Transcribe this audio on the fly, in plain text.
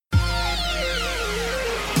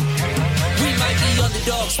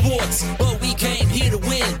sports, but we came here to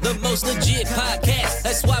win. The most legit podcast,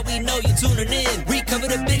 that's why we know you're tuning in. We cover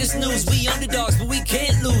the biggest news, we underdogs, but we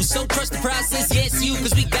can't lose. So trust the process, yes you,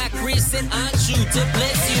 cause we got Chris and Anshu to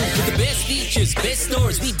bless you. With the best features, best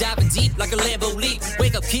stories, we diving deep like a Lambo leap.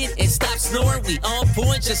 Wake up kid and stop snoring, we on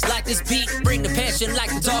point just like this beat. Bring the passion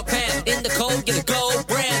like the dog pound. In the cold, get a gold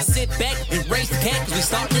brown. Sit back and raise the cat, cause we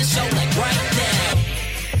starting this show like right now.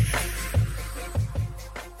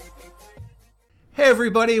 Hey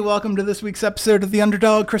everybody, welcome to this week's episode of the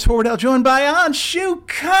Underdog. Chris Horwedel, joined by Anshu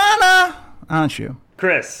Khanna. Anshu.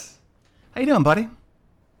 Chris. How you doing, buddy?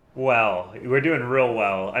 Well, we're doing real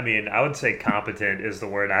well. I mean, I would say competent is the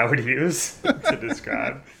word I would use to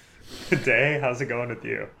describe the day. How's it going with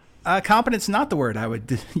you? Competent's not the word I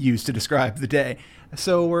would use to describe the day.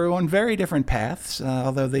 So we're on very different paths,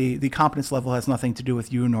 although the competence level has nothing to do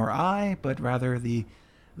with you nor I, but rather the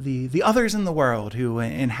others in the world who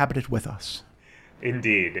inhabit it with us.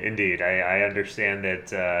 Indeed. I understand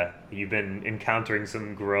that you've been encountering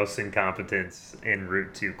some gross incompetence en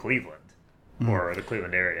route to Cleveland, or the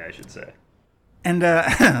Cleveland area, I should say. And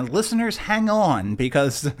listeners, hang on,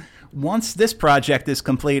 because once this project is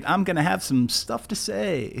complete, I'm going to have some stuff to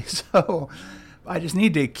say. So I just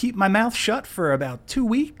need to keep my mouth shut for about 2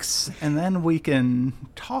 weeks, and then we can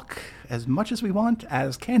talk as much as we want,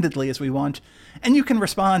 as candidly as we want, and you can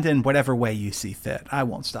respond in whatever way you see fit. I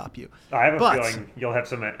won't stop you. I have a feeling you'll have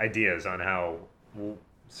some ideas on how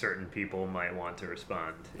certain people might want to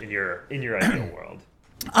respond in your ideal world.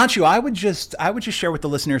 Anshu, I would just share with the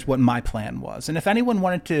listeners what my plan was, and if anyone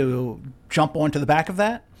wanted to jump onto the back of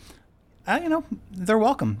that, they're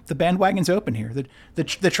welcome. The bandwagon's open here.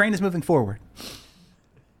 The train is moving forward.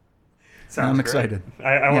 Sounds I'm great. excited.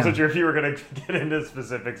 I wasn't sure if you were going to get into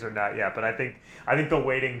specifics or not yet, but I think the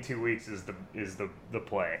waiting 2 weeks is the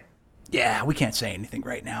play. Yeah, we can't say anything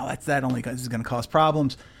right now. That only is going to cause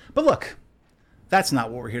problems. But look, that's not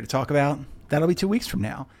what we're here to talk about. That'll be 2 weeks from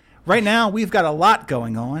now. Right now, we've got a lot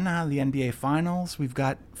going on. The NBA Finals. We've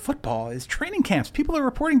got football. It's training camps. People are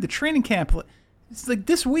reporting the training camp. It's like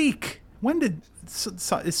this week.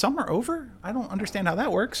 Is summer over? I don't understand how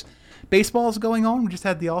that works. Baseball's going on. We just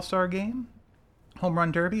had the All-Star game, home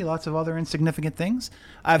run derby, lots of other insignificant things.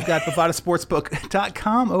 I've got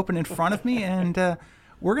bovadasportsbook.com open in front of me, and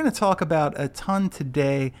we're going to talk about a ton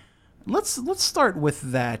today. Let's start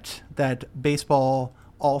with that baseball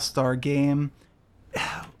All-Star game.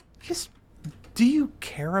 Just, do you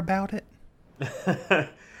care about it?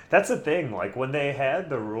 That's the thing. Like when they had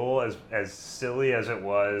the rule, as silly as it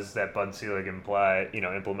was, that Bud Selig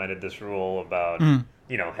implemented this rule about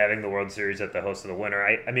having the World Series at the host of the winner.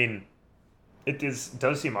 I mean, it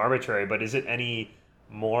does seem arbitrary, but is it any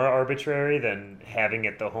more arbitrary than having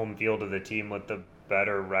it the home field of the team with the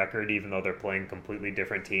better record, even though they're playing completely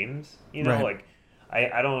different teams? Right. Like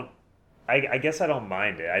I guess I don't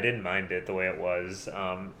mind it. I didn't mind it the way it was,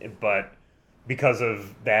 but because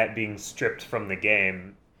of that being stripped from the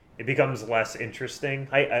game, it becomes less interesting,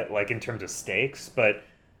 I like in terms of stakes, but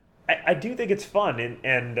I do think it's fun.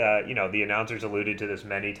 And the announcers alluded to this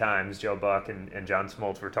many times. Joe Buck and John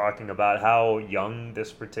Smoltz were talking about how young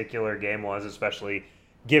this particular game was, especially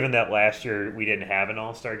given that last year we didn't have an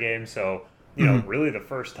All-Star game. So, really the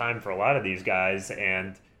first time for a lot of these guys.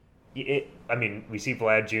 And we see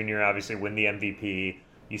Vlad Jr. obviously win the MVP.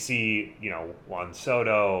 You see, Juan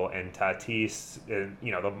Soto and Tatis,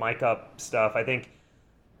 the mic up stuff. I think,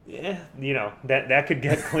 that could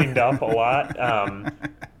get cleaned up a lot.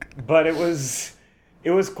 But it was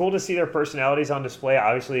cool to see their personalities on display.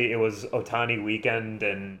 Obviously, it was Ohtani weekend,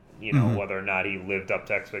 and whether or not he lived up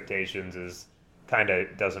to expectations is kind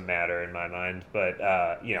of doesn't matter in my mind. But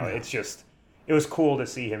it was cool to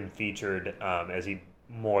see him featured as he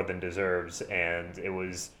more than deserves, and it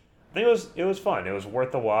was fun. It was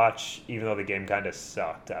worth the watch, even though the game kind of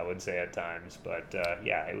sucked, I would say at times. But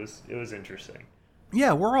it was interesting.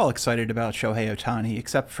 Yeah, we're all excited about Shohei Ohtani,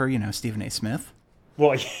 except for, Stephen A. Smith.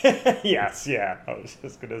 Well, yes, yeah. I was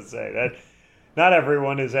just going to say that not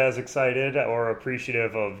everyone is as excited or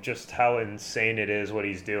appreciative of just how insane it is what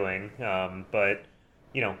he's doing. But,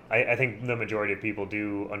 I think the majority of people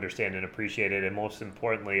do understand and appreciate it. And most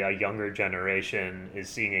importantly, a younger generation is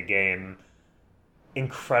seeing a game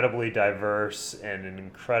incredibly diverse and an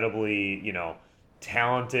incredibly,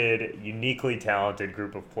 talented, uniquely talented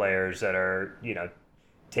group of players that are,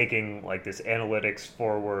 taking like this analytics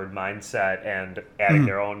forward mindset and adding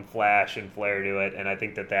their own flash and flair to it. And I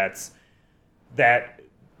think that's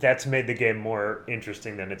made the game more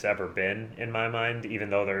interesting than it's ever been in my mind, even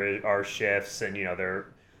though there are shifts and,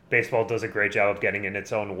 baseball does a great job of getting in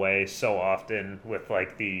its own way so often with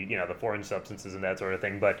like the foreign substances and that sort of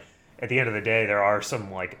thing. But at the end of the day, there are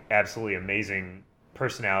some like absolutely amazing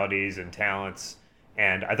personalities and talents.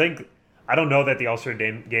 And I don't know that the All-Star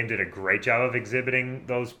game did a great job of exhibiting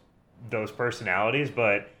those personalities,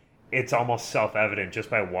 but it's almost self-evident just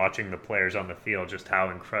by watching the players on the field just how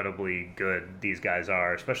incredibly good these guys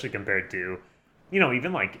are, especially compared to,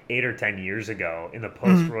 even like 8 or 10 years ago in the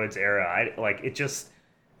post-Roids era.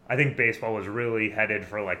 I think baseball was really headed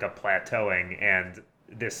for like a plateauing, and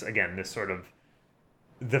this sort of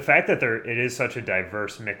the fact that it is such a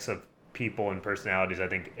diverse mix of people and personalities, I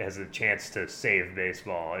think has a chance to save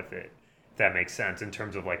baseball if that makes sense in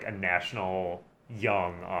terms of like a national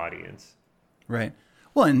young audience. Right.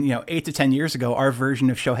 Well, and 8 to 10 years ago, our version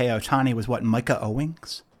of Shohei Ohtani was what, Micah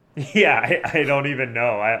Owings? Yeah, I don't even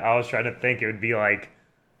know. I was trying to think. It would be like,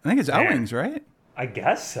 I think it's Owings, right? I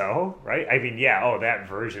guess so, right? I mean, yeah. Oh, that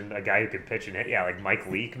version, a guy who could pitch and hit. Yeah, like Mike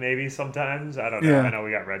Leake maybe sometimes. I don't know. Yeah. I know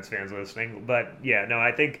we got Reds fans listening, but yeah, no,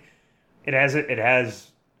 I think it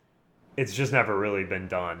has. It's just never really been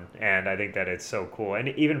done, and I think that it's so cool. And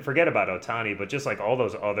even forget about Ohtani, but just like all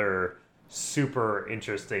those other super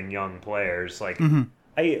interesting young players, like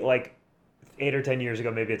I like 8 or 10 years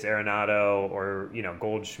ago, maybe it's Arenado or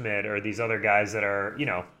Goldschmidt or these other guys that are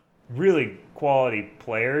really quality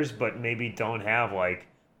players, but maybe don't have like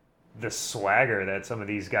the swagger that some of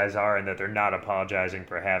these guys are, and that they're not apologizing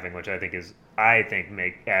for having, which I think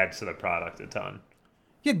adds to the product a ton.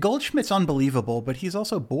 Yeah, Goldschmidt's unbelievable, but he's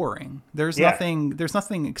also boring. There's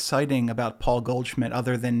nothing exciting about Paul Goldschmidt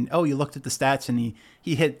other than, you looked at the stats and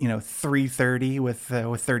he hit 330 with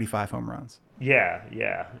 35 home runs. Yeah,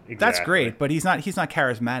 exactly. That's great, but he's not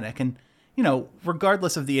charismatic. And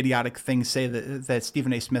regardless of the idiotic things that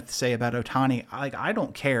Stephen A. Smith say about Ohtani, I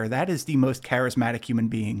don't care. That is the most charismatic human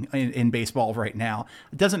being in baseball right now.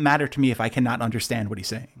 It doesn't matter to me if I cannot understand what he's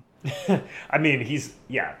saying. I mean,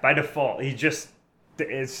 by default,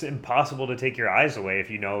 it's impossible to take your eyes away if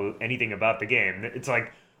you know anything about the game. It's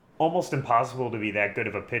like almost impossible to be that good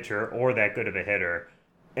of a pitcher or that good of a hitter.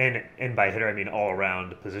 And by hitter, I mean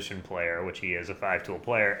all-around position player, which he is, a 5-tool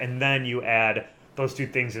player. And then you add those two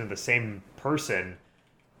things into the same person,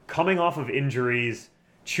 coming off of injuries,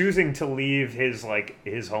 choosing to leave his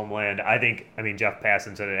homeland. Jeff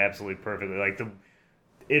Passan said it absolutely perfectly.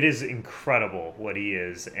 It is incredible what he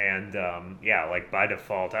is. And by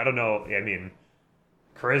default, I don't know. I mean,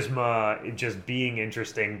 charisma, just being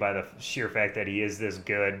interesting by the sheer fact that he is this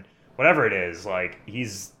good, whatever it is,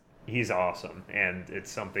 he's awesome, and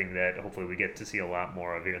it's something that hopefully we get to see a lot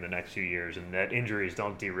more of here in the next few years, and that injuries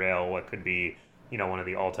don't derail what could be, one of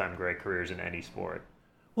the all-time great careers in any sport.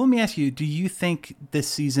 Well, let me ask you, do you think this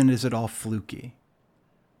season is at all fluky?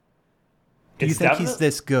 Do you think he's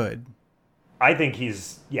this good? I think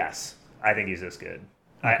he's this good.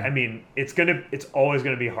 Okay. It's always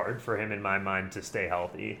gonna be hard for him in my mind to stay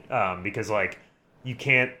healthy, because you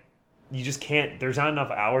just can't. There's not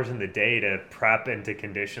enough hours in the day to prep and to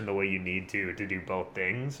condition the way you need to do both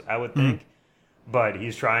things, I would think. But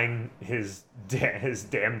he's trying his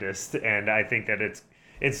damnedest, and I think that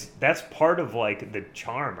that's part of like the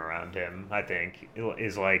charm around him. I think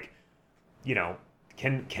is like,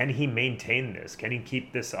 can he maintain this? Can he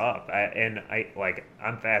keep this up?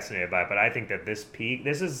 I'm fascinated by it, but I think that this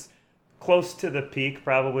is close to the peak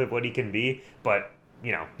probably of what he can be, but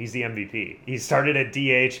he's the MVP. He started at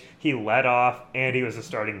DH, he led off, and he was a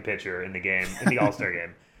starting pitcher in the All-Star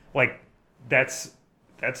game.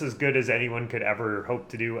 That's as good as anyone could ever hope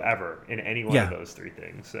to do ever in any one of those three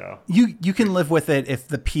things. So you can live with it if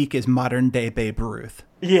the peak is modern day Babe Ruth.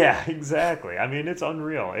 Yeah, exactly. I mean, it's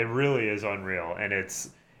unreal. It really is unreal. And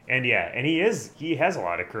he has a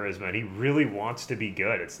lot of charisma, and he really wants to be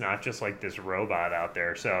good. It's not just like this robot out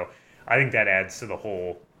there. So I think that adds to the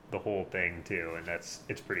whole thing too, and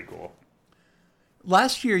it's pretty cool.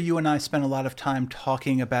 Last year, you and I spent a lot of time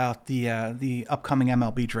talking about the upcoming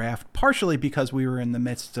MLB draft, partially because we were in the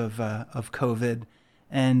midst of COVID,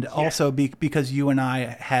 and also because you and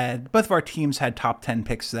I both of our teams had top 10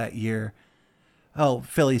 picks that year. Oh,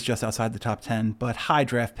 Philly's just outside the top 10, but high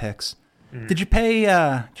draft picks. Mm-hmm. Did you pay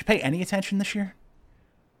any attention this year?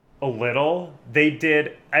 A little. They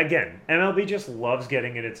did. Again, MLB just loves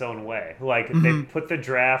getting in its own way. They put the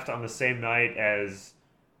draft on the same night as,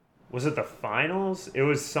 was it the finals? It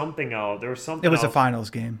was something else. There was something. It was else. A finals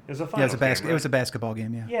game. It was a finals game. Right? It was a basketball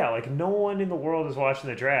game. Yeah. Yeah, no one in the world is watching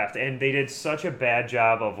the draft, and they did such a bad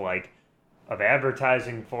job of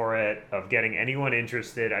advertising for it, of getting anyone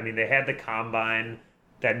interested. I mean, they had the combine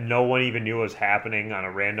that no one even knew was happening on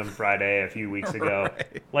a random Friday a few weeks ago.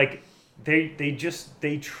 Right.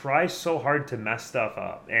 They try so hard to mess stuff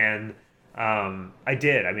up, and I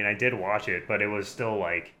did watch it, but it was still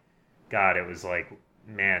it was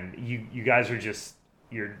man, you guys are just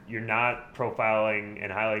you're not profiling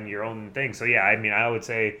and highlighting your own thing. So yeah, I mean, I would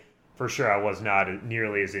say for sure I was not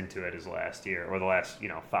nearly as into it as last year or the last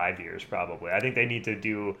 5 years probably. I think they need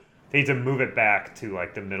to move it back to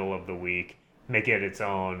like the middle of the week, make it its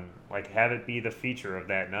own, like have it be the feature of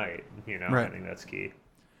that night. Right. I think that's key.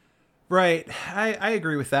 Right. I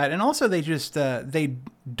agree with that. And also they just, they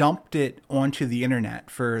dumped it onto the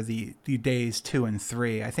internet for the days 2 and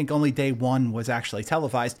 3. I think only day 1 was actually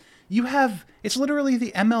televised. It's literally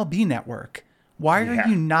the MLB network. Why are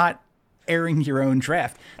you not airing your own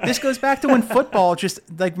draft? This goes back to when football just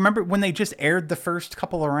like, remember when they just aired the first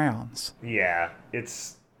couple of rounds? Yeah.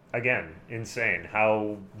 It's, again, insane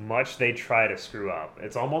how much they try to screw up.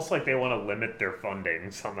 It's almost like they want to limit their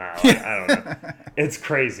funding somehow. I don't know. It's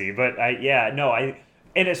crazy. But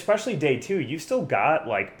and especially day 2, you still got,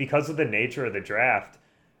 like, because of the nature of the draft,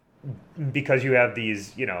 because you have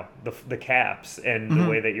these, the caps and the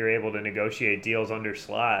way that you're able to negotiate deals under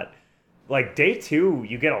slot, like day 2,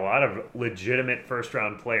 you get a lot of legitimate first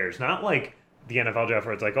round players. Not like the NFL draft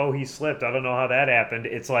where it's like, oh, he slipped, I don't know how that happened.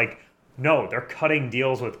 It's like, no, they're cutting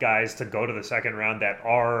deals with guys to go to the second round that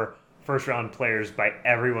are first round players by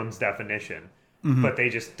everyone's definition. But they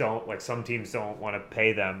just don't, like, some teams don't want to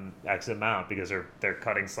pay them X amount because they're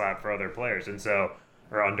cutting slot for other players, and so,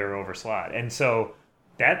 or under over slot. And so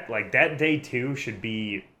that day 2 should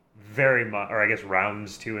be very much, or I guess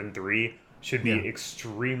rounds 2 and 3 should be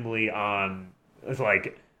extremely on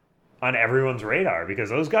everyone's radar, because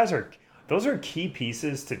those are key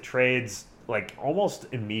pieces to trades, like almost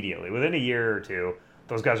immediately within a year or two.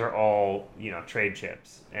 Those guys are all trade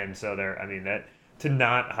chips, and so to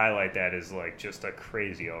not highlight that is like just a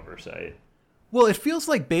crazy oversight. Well, it feels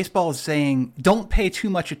like baseball is saying, don't pay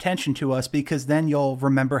too much attention to us because then you'll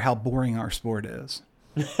remember how boring our sport is.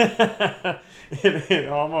 It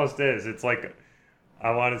almost is. It's like,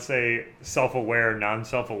 I want to say self-aware,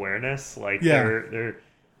 non-self-awareness. Like they're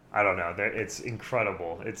I don't know. It's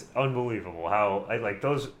incredible. It's unbelievable how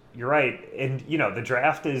those. You're right, and the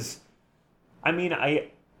draft is. I mean, I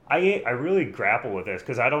really grapple with this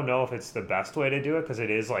because I don't know if it's the best way to do it, because it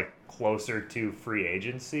is like closer to free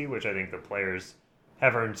agency, which I think the players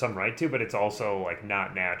have earned some right to, but it's also like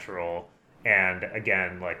not natural, and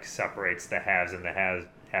again like separates the haves and the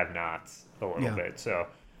have-nots a little bit. So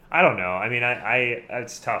I don't know. I mean, I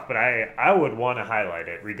it's tough, but I would want to highlight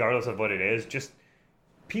it regardless of what it is. Just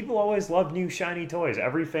people always love new shiny toys.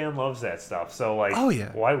 Every fan loves that stuff. So like,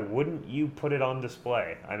 why wouldn't you put it on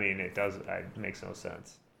display? I mean, it makes no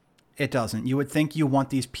sense. It doesn't. You would think you want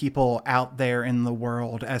these people out there in the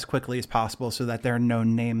world as quickly as possible so that they're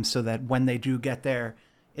known names, so that when they do get there,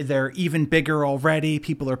 they're even bigger already.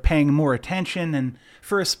 People are paying more attention. And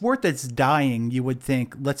for a sport that's dying, you would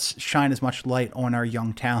think, let's shine as much light on our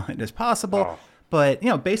young talent as possible. Oh. But,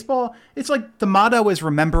 baseball, it's like the motto is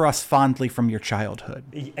remember us fondly from your childhood.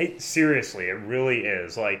 Seriously, it really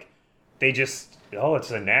is. Like, they just,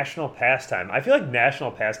 it's a national pastime. I feel like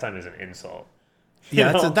national pastime is an insult.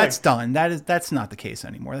 Yeah, that's done. That's not the case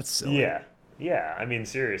anymore. That's silly. Yeah. I mean,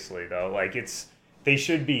 seriously though, like they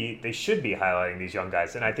should be highlighting these young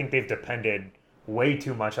guys, and I think they've depended way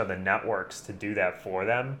too much on the networks to do that for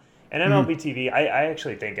them. And MLB TV, I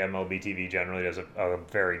actually think MLB TV generally does a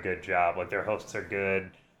very good job. Like their hosts are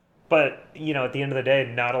good, but at the end of the day,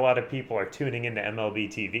 not a lot of people are tuning into MLB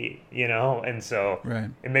TV. And so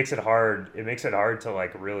it makes it hard. It makes it hard to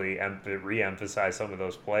like really re-emphasize some of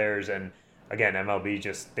those players. And again,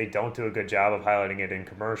 MLB they don't do a good job of highlighting it in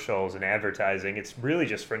commercials and advertising. It's really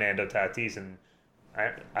just Fernando Tatis, and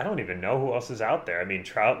I don't even know who else is out there. I mean,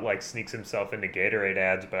 Trout like sneaks himself into Gatorade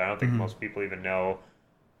ads, but I don't think most people even know,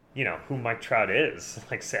 who Mike Trout is.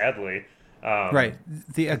 Like, sadly, right,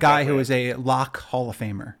 a guy who is a lock Hall of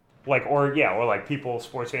Famer. Like, or like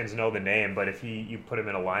sports fans know the name, but if you put him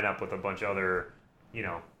in a lineup with a bunch of other,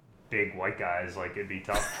 big white guys, like it'd be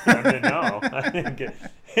tough for them to know. I think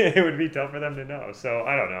it would be tough for them to know. So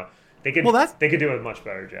I don't know. They could do a much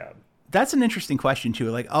better job. That's an interesting question too.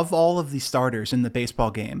 Like, of all of the starters in the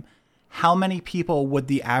baseball game, how many people would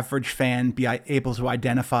the average fan be able to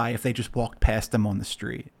identify if they just walked past them on the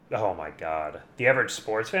street? Oh my God. The average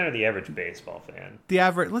sports fan or the average baseball fan? The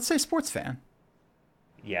average, let's say sports fan.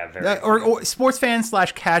 Yeah, very. Or sports fan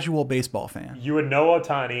 / casual baseball fan. You would know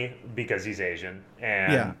Ohtani because he's Asian.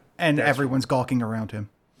 And everyone's gawking around him.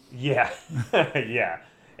 Yeah. Yeah.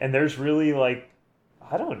 And there's really like,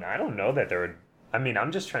 I don't know that there would, I mean,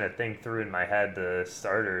 I'm just trying to think through in my head the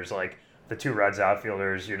starters, like the two Reds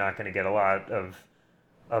outfielders. You're not going to get a lot of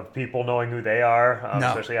people knowing who they are,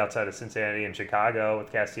 especially outside of Cincinnati and Chicago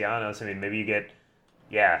with Castellanos. I mean, maybe you get,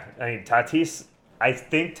 I mean, Tatis, I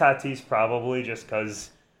think Tatis probably just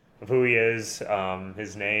because of who he is,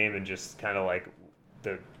 his name, and just kind of like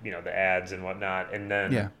the ads and whatnot. And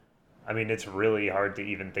then, I mean, it's really hard to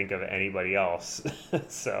even think of anybody else.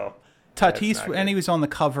 So Tatis, and he was on the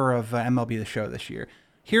cover of MLB The Show this year.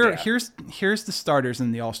 Here's the starters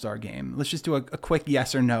in the All-Star game. Let's just do a quick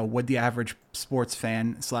yes or no. Would the average sports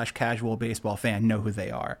fan / casual baseball fan know who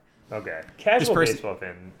they are? Okay. Casual baseball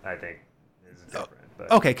fan, I think, is different.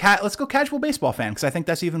 But. Okay, let's go casual baseball fan, because I think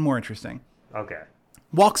that's even more interesting. Okay.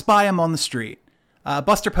 Walks by him on the street.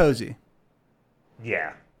 Buster Posey.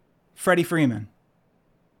 Yeah. Freddie Freeman.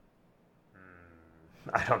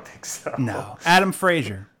 I don't think so. No. Adam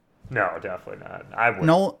Frazier. No, definitely not. I would.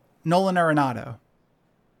 Nolan Arenado.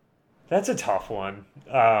 That's a tough one.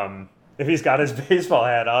 If he's got his baseball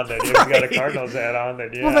hat on, then if he's got a Cardinals hat on,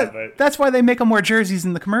 then yeah. But that's why they make him wear jerseys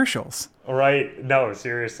in the commercials. Right. No,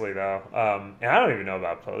 seriously, though. And I don't even know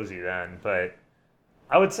about Posey then, but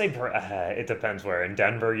I would say it depends where. In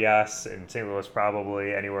Denver, yes. In St. Louis,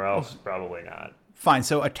 probably. Anywhere else, probably not. Fine.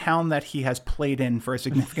 So a town that he has played in for a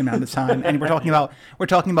significant amount of time, and we're talking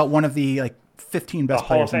about one of the 15 best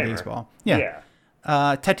players in baseball. Yeah.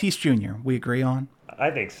 Tatis Jr. We agree on. I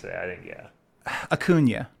think so. I think yeah.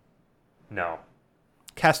 Acuna. No.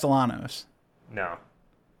 Castellanos. No.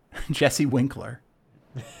 Jesse Winkler.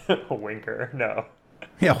 Winker. No.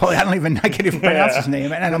 Yeah, well, I can't even pronounce his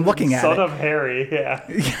name, and I'm looking at it. Son of Harry, yeah.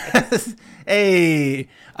 Yes. Hey,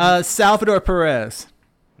 Salvador Perez.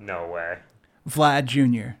 No way. Vlad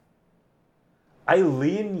Jr. I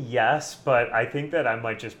lean yes, but I think that I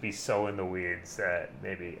might just be so in the weeds that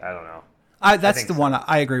maybe, I don't know. That's the one.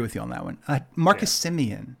 I agree with you on that one. Marcus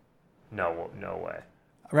Semien. No way.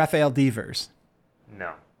 Rafael Devers.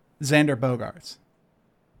 No. Xander Bogaerts.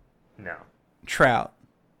 No. Trout.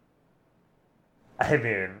 I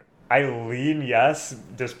mean, I lean yes,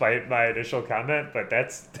 despite my initial comment, but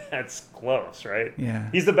that's close, right? Yeah.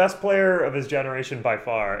 He's the best player of his generation by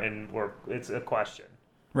far, and it's a question.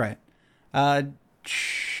 Right.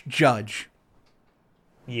 Judge.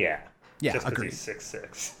 Yeah. Yeah, just agreed. He's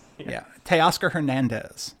 6'6". Yeah. Teoscar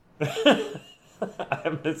Hernandez.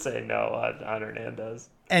 I'm going to say no on Hernandez.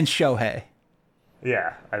 And Shohei.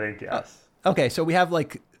 Yeah, I think yes. Okay, so we have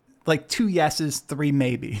like 2 yeses, 3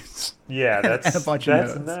 maybes. Yeah, and a bunch of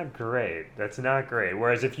no's. That's not great. That's not great.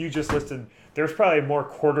 Whereas if you just listed, there's probably more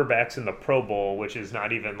quarterbacks in the Pro Bowl, which is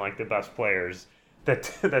not even like the best players that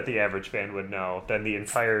the average fan would know, than the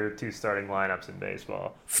entire 2 starting lineups in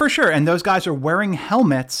baseball. For sure, and those guys are wearing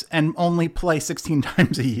helmets and only play 16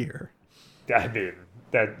 times a year. I mean,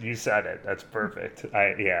 that you said it. That's perfect.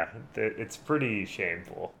 It's pretty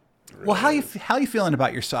shameful. Really. Well, how you feeling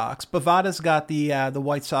about your Sox? Bovada's got the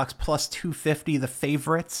White Sox plus 250, the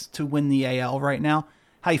favorites to win the AL right now.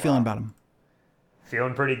 How you feeling about them?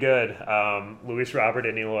 Feeling pretty good. Luis Robert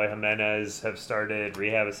and Eloy Jimenez have started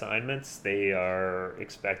rehab assignments. They are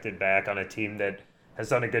expected back on a team that has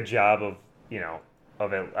done a good job of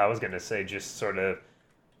it. I was going to say just sort of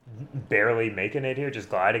barely making it here, just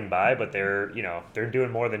gliding by, but they're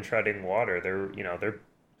doing more than treading water.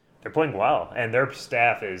 They're playing well, and their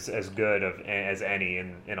staff is as good as any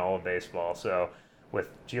in all of baseball. So with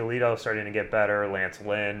Giolito starting to get better, Lance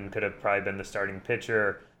Lynn could have probably been the starting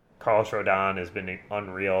pitcher. Carlos Rodon has been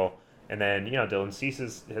unreal. And then, Dylan Cease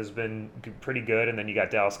has been pretty good. And then you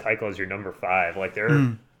got Dallas Keuchel as your number 5. Like,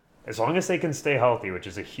 they're as long as they can stay healthy, which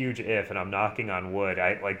is a huge if, and I'm knocking on wood,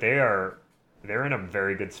 they're in a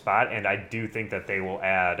very good spot. And I do think that they will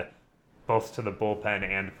add both to the bullpen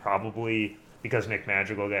and probably, because Nick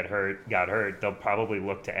Madrigal got hurt, they'll probably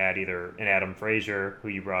look to add either an Adam Frazier, who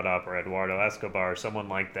you brought up, or Eduardo Escobar, someone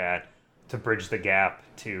like that, to bridge the gap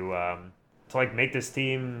to make this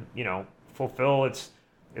team, fulfill its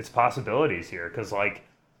possibilities here. Because,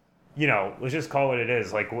 let's just call it what it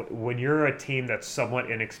is. Like, when you're a team that's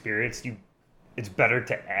somewhat inexperienced, it's better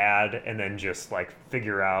to add and then just,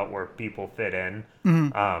 figure out where people fit in.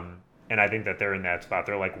 Mm-hmm. And I think that they're in that spot.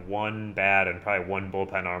 They're one bad and probably one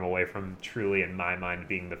bullpen arm away from truly, in my mind,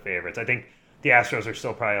 being the favorites. I think the Astros are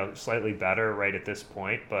still probably slightly better right at this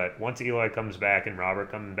point. But once Eloy comes back and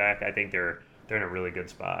Robert comes back, I think they're in a really good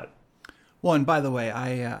spot. Well, and by the way,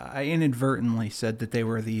 I inadvertently said that they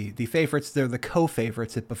were the favorites. They're the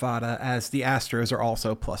co-favorites at Bovada, as the Astros are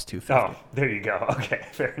also plus 250. Oh, there you go. Okay,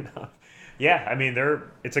 fair enough. Yeah, I mean,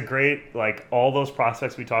 it's a great, all those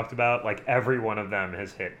prospects we talked about, every one of them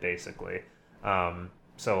has hit, basically.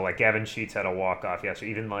 So, Gavin Sheets had a walk-off yesterday.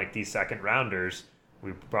 Even, these second-rounders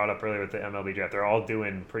we brought up earlier with the MLB draft, they're all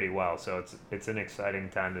doing pretty well. So it's an exciting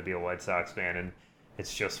time to be a White Sox fan, and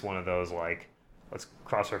it's just one of those, let's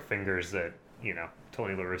cross our fingers that,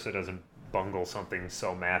 Tony La Russa doesn't bungle something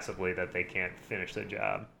so massively that they can't finish the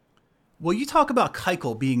job. Well, you talk about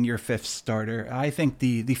Keuchel being your fifth starter. I think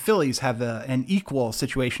the Phillies have an equal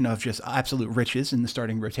situation of just absolute riches in the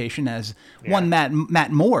starting rotation, as one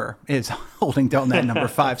Matt Moore is holding down that number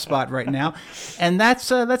 5 spot right now, and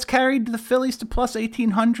that's carried the Phillies to plus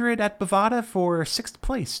 1,800 at Bovada for 6th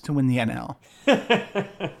place to win the NL.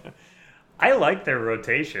 I like their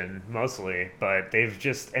rotation mostly, but they've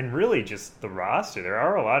just the roster. There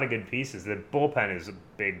are a lot of good pieces. The bullpen is a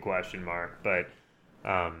big question mark, but.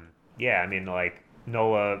 Yeah, I mean, like,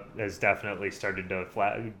 Nola has definitely started to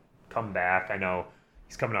come back. I know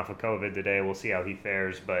he's coming off of COVID today. We'll see how he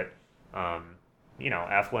fares. But,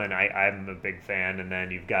 Eflin, I'm a big fan. And then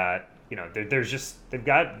you've got, they've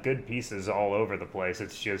got good pieces all over the place.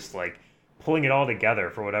 It's just, like, pulling it all together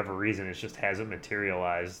for whatever reason. It just hasn't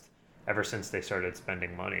materialized ever since they started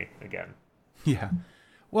spending money again. Yeah.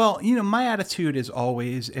 Well, my attitude is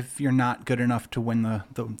always, if you're not good enough to win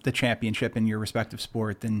the championship in your respective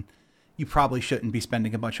sport, then you probably shouldn't be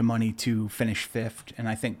spending a bunch of money to finish 5th, and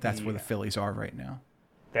I think that's where the Phillies are right now.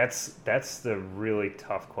 That's the really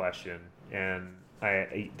tough question, and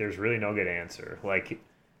there's really no good answer. Like,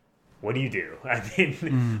 what do you do? I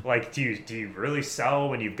mean, like, do you really sell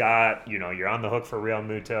when you've got, you're on the hook for Real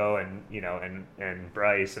Muto and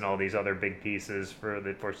Bryce and all these other big pieces for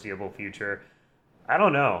the foreseeable future? I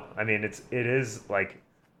don't know. I mean, it is like,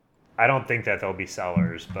 I don't think that they'll be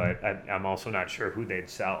sellers, but I'm also not sure who they'd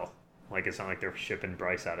sell. Like, it's not like they're shipping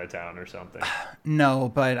Bryce out of town or something.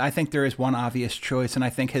 No, but I think there is one obvious choice, and I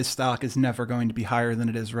think his stock is never going to be higher than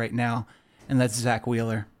it is right now, and that's Zach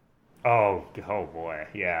Wheeler. Oh boy.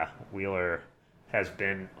 Yeah. Wheeler has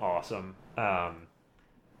been awesome.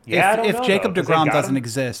 If Jacob deGrom doesn't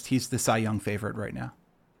exist, he's the Cy Young favorite right now.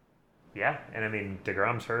 Yeah, and I mean,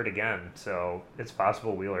 DeGrom's hurt again, so it's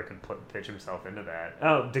possible Wheeler could pitch himself into that.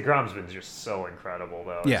 Oh, DeGrom's been just so incredible,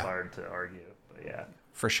 though. It's hard to argue, but yeah.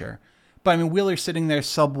 For sure. But, I mean, Wheeler's sitting there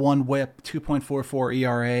sub-1 whip, 2.44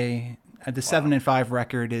 ERA. The 7-5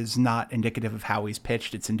 record is not indicative of how he's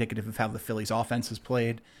pitched. It's indicative of how the Phillies' offense has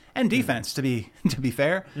played. And defense, to be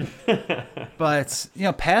fair. But,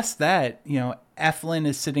 past that, Eflin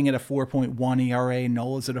is sitting at a 4.1 ERA.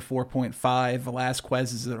 Nola's at a 4.5.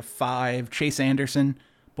 Velasquez is at a 5. Chase Anderson,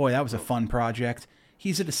 boy, that was a fun project.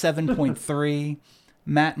 He's at a 7.3.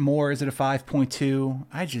 Matt Moore is at a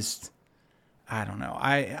 5.2. I don't know.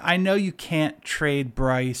 I know you can't trade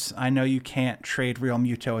Bryce. I know you can't trade Real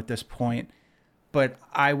Muto at this point. But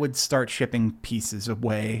I would start shipping pieces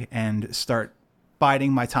away and start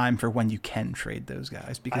biding my time for when you can trade those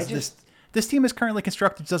guys, because this team is currently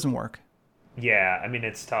constructed doesn't work. Yeah, I mean,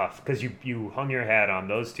 it's tough because you hung your hat on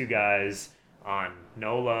those two guys, on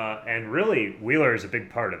Nola, and really Wheeler is a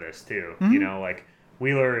big part of this too. Mm-hmm. Like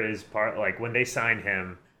Wheeler is part, like when they signed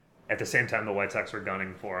him at the same time the White Sox were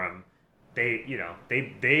gunning for him,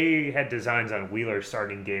 they had designs on Wheeler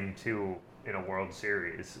starting game 2 in a World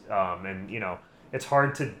Series. And it's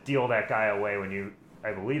hard to deal that guy away when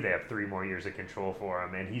I believe they have 3 more years of control for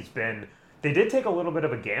him, and they did take a little bit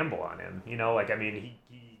of a gamble on him. He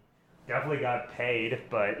definitely got paid,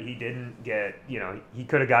 but he didn't get, he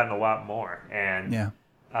could have gotten a lot more. And,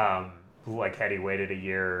 had he waited a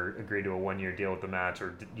year, agreed to a 1-year deal with the Mets,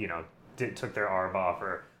 or, took their ARB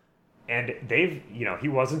offer. And they've, he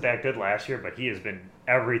wasn't that good last year, but he has been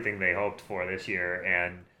everything they hoped for this year.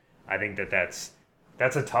 And I think that's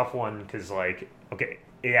a tough one because, like, okay,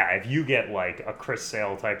 yeah, if you get, like, a Chris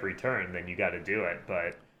Sale type return, then you got to do it.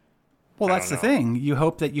 But well, that's the thing. You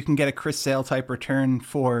hope that you can get a Chris Sale type return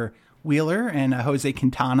for Wheeler and a Jose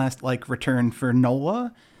Quintana like return for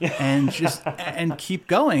Nola, and just and keep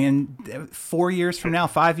going. And 4 years from now,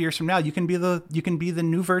 5 years from now, you can be the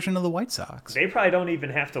new version of the White Sox. They probably don't even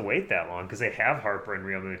have to wait that long because they have Harper and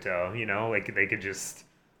Real Muto. Like they could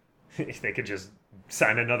just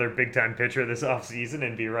sign another big time pitcher this offseason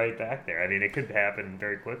and be right back there. I mean, it could happen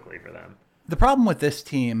very quickly for them. The problem with this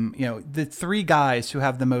team, the 3 guys who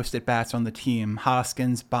have the most at-bats on the team,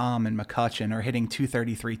 Hoskins, Baum, and McCutchen, are hitting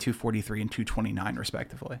 233, 243, and 229,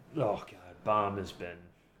 respectively. Oh, God. Baum has been...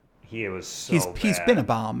 He was so bad. He's been a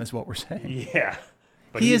bomb, is what we're saying. Yeah.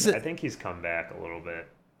 But I think he's come back a little bit.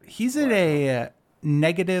 He's at a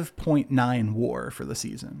negative 0.9 WAR for the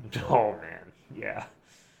season. Oh, man. Yeah.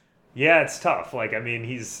 Yeah, it's tough. Like, I mean,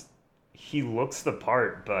 he looks the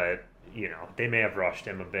part, but... they may have rushed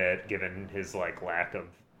him a bit given his like lack of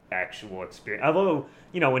actual experience. Although,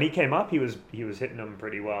 when he came up, he was hitting them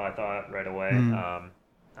pretty well, I thought, right away.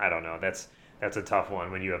 I don't know. That's a tough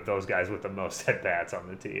one when you have those guys with the most at bats on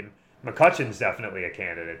the team. McCutchen's definitely a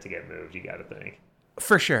candidate to get moved. You got to think.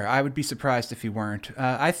 For sure, I would be surprised if he weren't.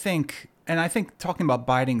 I think And I think talking about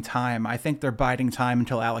biding time, I think they're biding time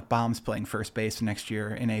until Alec Baum's playing first base next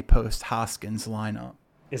year in a post-Hoskins lineup.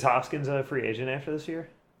 Is Hoskins a free agent after this year?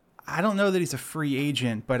 I don't know that he's a free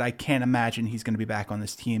agent, but I can't imagine he's going to be back on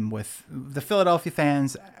this team. With the Philadelphia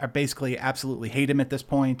fans are basically absolutely hate him at this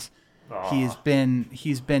point. He's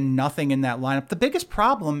been nothing in that lineup. The biggest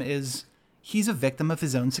problem is he's a victim of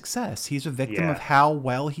his own success. He's a victim of how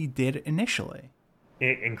well he did initially.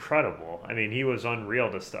 Incredible. I mean, he was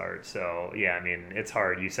unreal to start. So, yeah, I mean, it's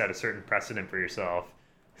hard. You set a certain precedent for yourself.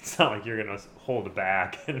 It's not like you're going to hold it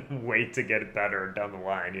back and wait to get it better down the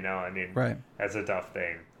line, you know? I mean, right. That's a tough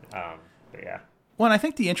thing. But, yeah. Well, and I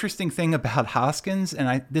think the interesting thing about Hoskins,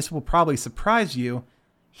 and this will probably surprise you,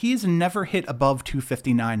 he's never hit above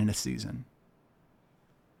 259 in a season.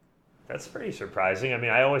 That's pretty surprising. I mean,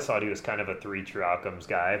 I always thought he was kind of a 3 true outcomes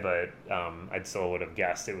guy, but I still would have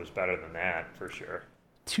guessed it was better than that for sure.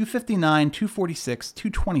 259, 246,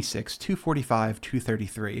 226, 245,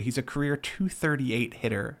 233. He's a career 238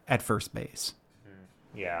 hitter at first base.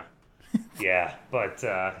 Yeah. Yeah, but,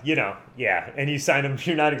 and you sign him,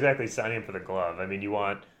 you're not exactly signing him for the glove. I mean,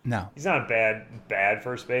 he's not a bad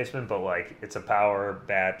first baseman, but, like, it's a power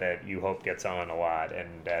bat that you hope gets on a lot, and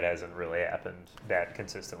that hasn't really happened that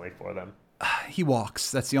consistently for them. He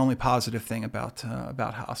walks. That's the only positive thing about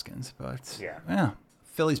Hoskins, but, yeah,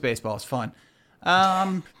 Phillies baseball is fun.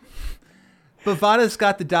 Bovada's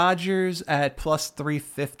got the Dodgers at plus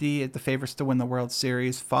 350 at the favorites to win the World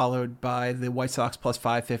Series, followed by the White Sox plus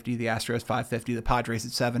 550, the Astros 550, the Padres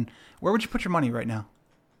at 7. Where would you put your money right now?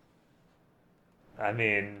 I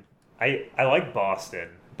mean, I like Boston.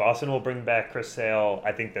 Boston will bring back Chris Sale.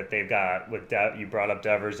 I think that they've got, you brought up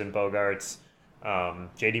Devers and Bogarts.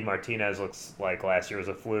 JD Martinez looks like last year was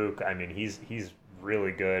a fluke. I mean, he's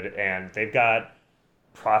really good, and they've got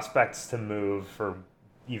prospects to move for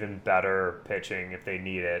even better pitching if they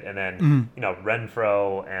need it. And then,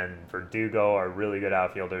 Renfroe and Verdugo are really good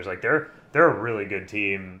outfielders. Like they're a really good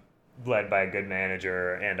team led by a good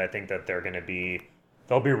manager. And I think that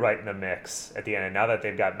they'll be right in the mix at the end. And now that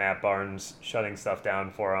they've got Matt Barnes shutting stuff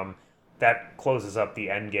down for them, that closes up the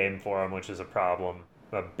end game for them, which is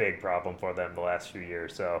a big problem for them the last few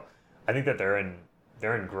years. So I think that they're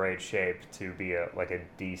in great shape to be a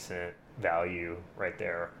decent value right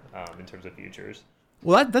there in terms of futures.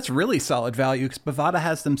 Well, that's really solid value because Bovada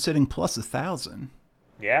has them sitting plus 1,000.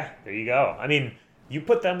 Yeah, there you go. I mean, you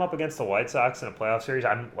put them up against the White Sox in a playoff series,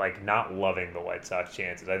 I'm not loving the White Sox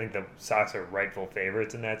chances. I think the Sox are rightful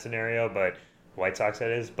favorites in that scenario, but White Sox that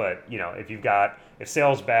is. But, if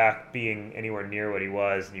Sale's back being anywhere near what he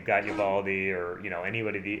was, and you've got Eovaldi or,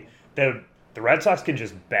 anybody, the Red Sox can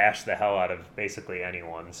just bash the hell out of basically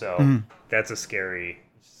anyone. So that's a scary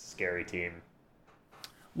team.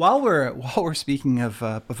 While we're speaking of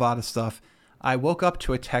Bovada stuff, I woke up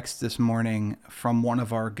to a text this morning from one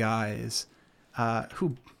of our guys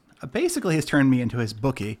who basically has turned me into his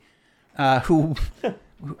bookie, who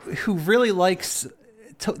really likes,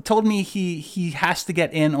 told me he has to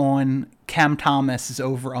get in on Cam Thomas's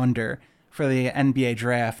over-under for the NBA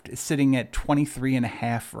draft. It's sitting at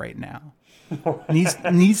 23.5 right now.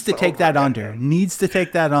 Needs to take that under. Needs to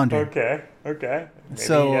take that under. Okay. Maybe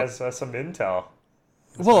he has some intel.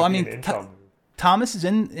 Well, I mean, Thomas is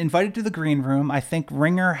invited to the green room. I think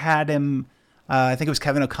Ringer had him. I think it was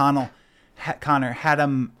Kevin O'Connor. Connor had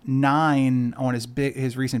him 9 on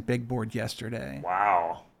his recent big board yesterday.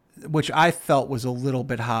 Wow. Which I felt was a little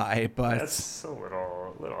bit high, but that's a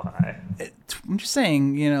little high. I'm just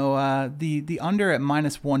saying, the under at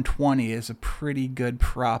minus 120 is a pretty good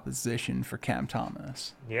proposition for Cam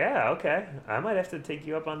Thomas. Yeah. Okay. I might have to take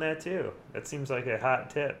you up on that too. That seems like a hot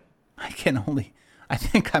tip. I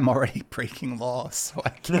think I'm already breaking laws, so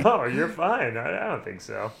I can't. No, you're fine. I don't think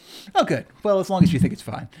so. Oh, good. Well, as long as you think it's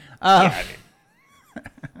fine. I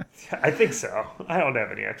think so. I don't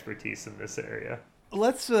have any expertise in this area.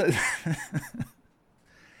 Let's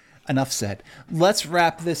enough said. Let's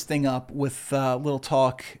wrap this thing up with a little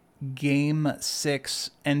talk. Game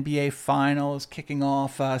 6 NBA Finals kicking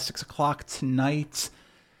off 6 o'clock tonight.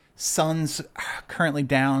 Suns currently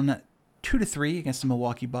down 2-3 against the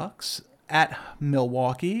Milwaukee Bucks at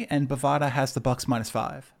Milwaukee, and Bovada has the Bucks minus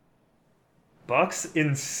 5. Bucks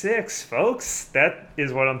in 6, folks. That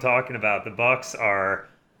is what I'm talking about. The Bucks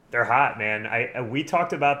they're hot, man. We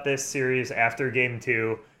talked about this series after Game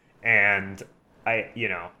 2, and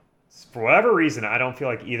for whatever reason, I don't feel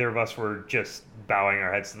like either of us were just bowing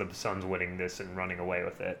our heads to the Suns winning this and running away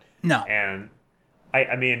with it. No. And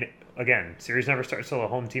I mean, again, series never starts till the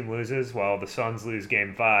home team loses. While the Suns lose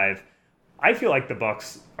Game 5. I feel like the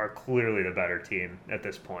Bucks are clearly the better team at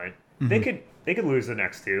this point. Mm-hmm. They could lose the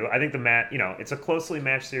next 2. I think it's a closely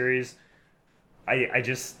matched series. I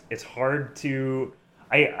just it's hard to.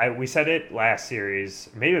 We said it last series.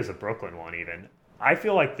 Maybe it was a Brooklyn one even. I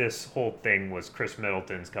feel like this whole thing was Chris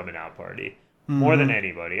Middleton's coming out party more than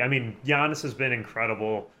anybody. I mean, Giannis has been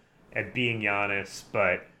incredible at being Giannis,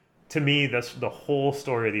 but to me, the whole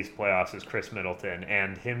story of these playoffs is Chris Middleton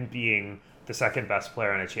and him being the second best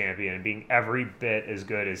player on a champion and being every bit as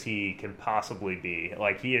good as he can possibly be.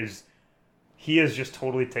 Like he is just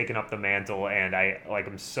totally taken up the mantle, and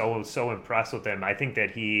I'm so impressed with him. I think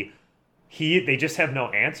that they just have no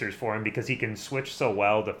answers for him because he can switch so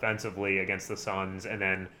well defensively against the Suns, and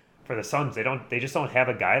then for the Suns they just don't have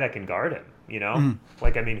a guy that can guard him, you know?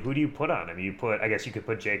 Like, I mean, who do you put on him? I guess you could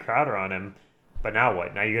put Jay Crowder on him, but now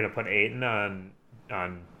what? Now you're going to put Ayton on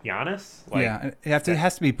Giannis? Like, yeah, it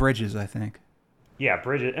has to be Bridges, I think. Yeah,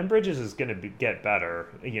 Bridges is going to get better,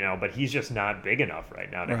 you know, but he's just not big enough right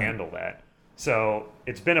now to handle that. So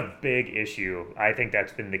it's been a big issue. I think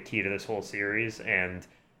that's been the key to this whole series, and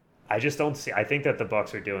I just don't see. I think that the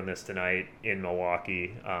Bucks are doing this tonight in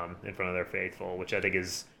Milwaukee, in front of their faithful, which I think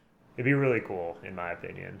it'd be really cool in my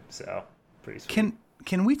opinion. So pretty sweet.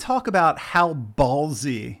 Can we talk about how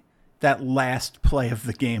ballsy that last play of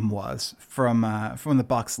the game was from the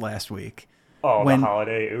Bucks last week? Oh, when the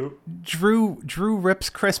Holiday oop. Drew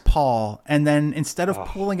rips Chris Paul, and then instead of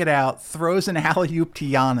pulling it out, throws an alley-oop to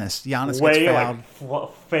Giannis. Giannis gets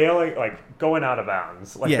fouled. Failing, like going out of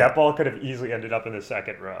bounds. Like that ball could have easily ended up in the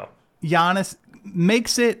second row. Giannis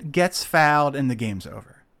makes it, gets fouled, and the game's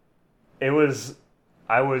over. We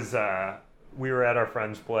were at our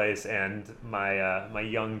friend's place, and my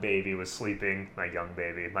young baby was sleeping. My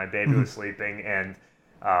baby was sleeping, and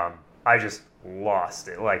I just lost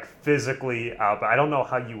it, like physically out. But I don't know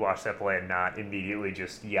how you watch that play and not immediately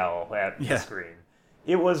just yell at the screen.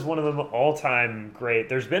 It was one of the all-time great.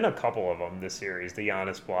 There's been a couple of them this series. The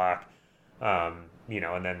Giannis block, and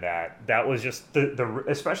then that was just the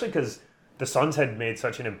especially because the Suns had made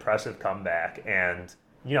such an impressive comeback, and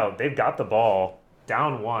they've got the ball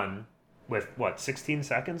down one with 16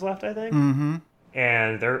 seconds left, I think. Mm-hmm.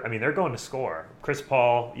 And they're going to score. Chris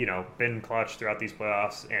Paul, been clutch throughout these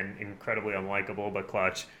playoffs and incredibly unlikable, but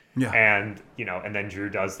clutch. Yeah. And then Drew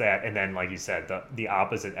does that, and then like you said, the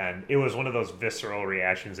opposite end. It was one of those visceral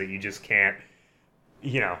reactions that you just can't.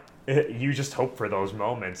 You just hope for those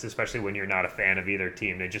moments, especially when you're not a fan of either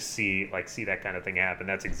team, to just see that kind of thing happen.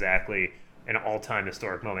 That's exactly an all-time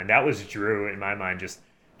historic moment. That was Drew in my mind, just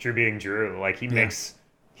Drew being Drew. Like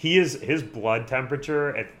his blood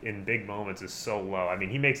temperature in big moments is so low. I mean,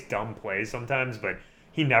 he makes dumb plays sometimes, but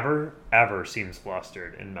he never ever seems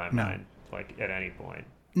flustered in my mind, like at any point.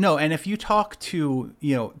 No, and if you talk to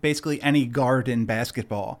basically any guard in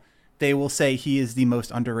basketball, they will say he is the most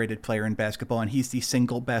underrated player in basketball, and he's the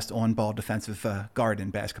single best on-ball defensive guard in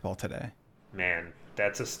basketball today. Man,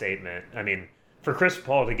 that's a statement. I mean, for Chris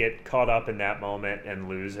Paul to get caught up in that moment and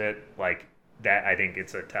lose it, like that, I think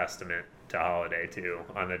it's a testament to Holiday too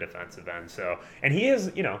on the defensive end. So, and he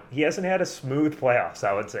hasn't had a smooth playoffs.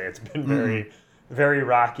 I would say it's been very, very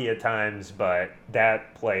rocky at times, but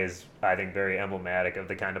that play is, I think, very emblematic of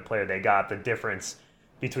the kind of player they got. The difference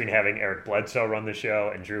between having Eric Bledsoe run the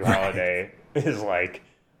show and Drew Holiday is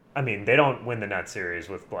they don't win the Nets series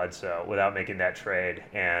with Bledsoe without making that trade.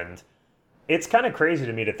 And it's kind of crazy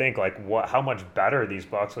to me to think how much better these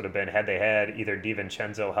Bucks would have been had they had either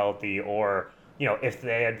DiVincenzo healthy or, if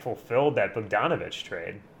they had fulfilled that Bogdanovich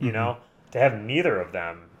trade, to have neither of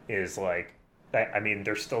them is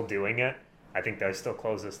they're still doing it. I think they'll still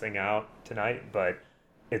close this thing out tonight, but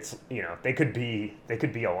it's, they could be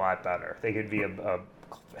a lot better. They could be a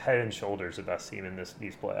head and shoulders the best team in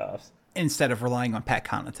these playoffs. Instead of relying on Pat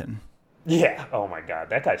Connaughton. Yeah. Oh my God,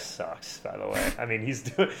 that guy sucks. By the way, I mean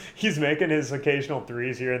he's making his occasional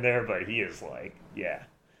threes here and there, but he is Well,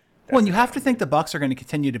 and you have to think the Bucks are going to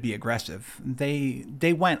continue to be aggressive.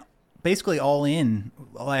 They went basically all in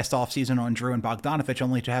last offseason on Drew and Bogdanovich,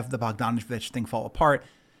 only to have the Bogdanovich thing fall apart.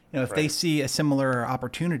 If they see a similar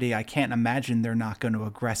opportunity, I can't imagine they're not going to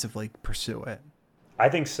aggressively pursue it. I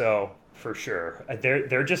think so, for sure.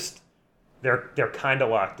 They're kind of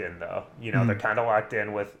locked in though. They're kind of locked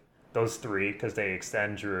in with those three because they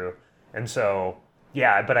extend Drew, and so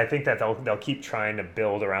yeah. But I think that they'll keep trying to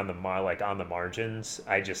build around on the margins.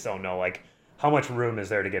 I just don't know how much room is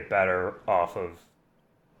there to get better off of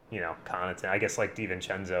Connaughton. I guess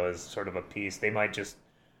DiVincenzo is sort of a piece. They might just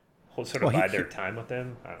bide their time with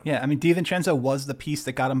him. Yeah, I mean DiVincenzo was the piece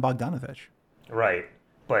that got him Bogdanovich. Right,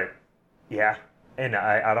 but yeah. And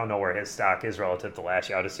I don't know where his stock is relative to last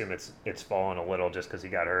year. I would assume it's fallen a little just because he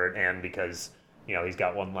got hurt and because he's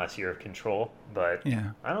got one less year of control. But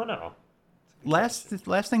yeah, I don't know. Last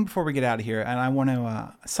thing before we get out of here, and I want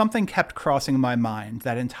to. Something kept crossing my mind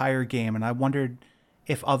that entire game, and I wondered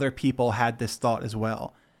if other people had this thought as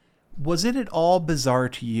well. Was it at all bizarre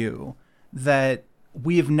to you that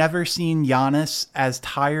we have never seen Giannis as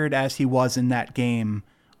tired as he was in that game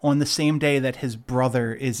on the same day that his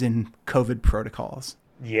brother is in COVID protocols?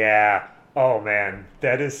 Yeah. Oh man,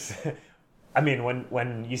 that is. I mean,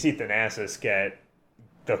 when you see Thanasis get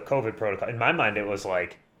the COVID protocol, in my mind it was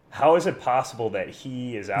like, how is it possible that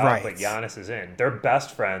he is out Right. but Giannis is in? They're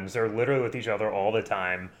best friends. They're literally with each other all the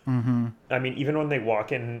time. Mm-hmm. I mean, even when they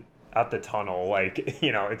walk in out the tunnel, like,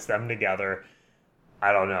 it's them together.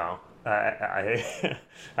 I don't know. I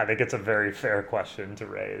think it's a very fair question to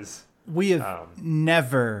raise. We have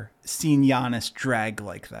never seen Giannis drag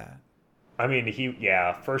like that. I mean,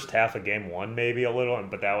 first half of game one, maybe a little,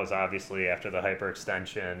 but that was obviously after the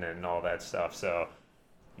hyperextension and all that stuff. So,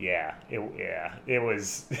 it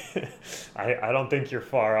was. I don't think you're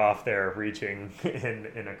far off there reaching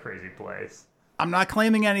in a crazy place. I'm not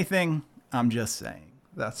claiming anything. I'm just saying.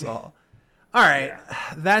 That's all. All right.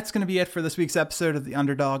 That's going to be it for this week's episode of The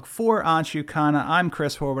Underdog. For Anshu Khanna, I'm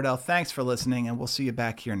Chris Horwedel. Thanks for listening, and we'll see you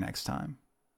back here next time.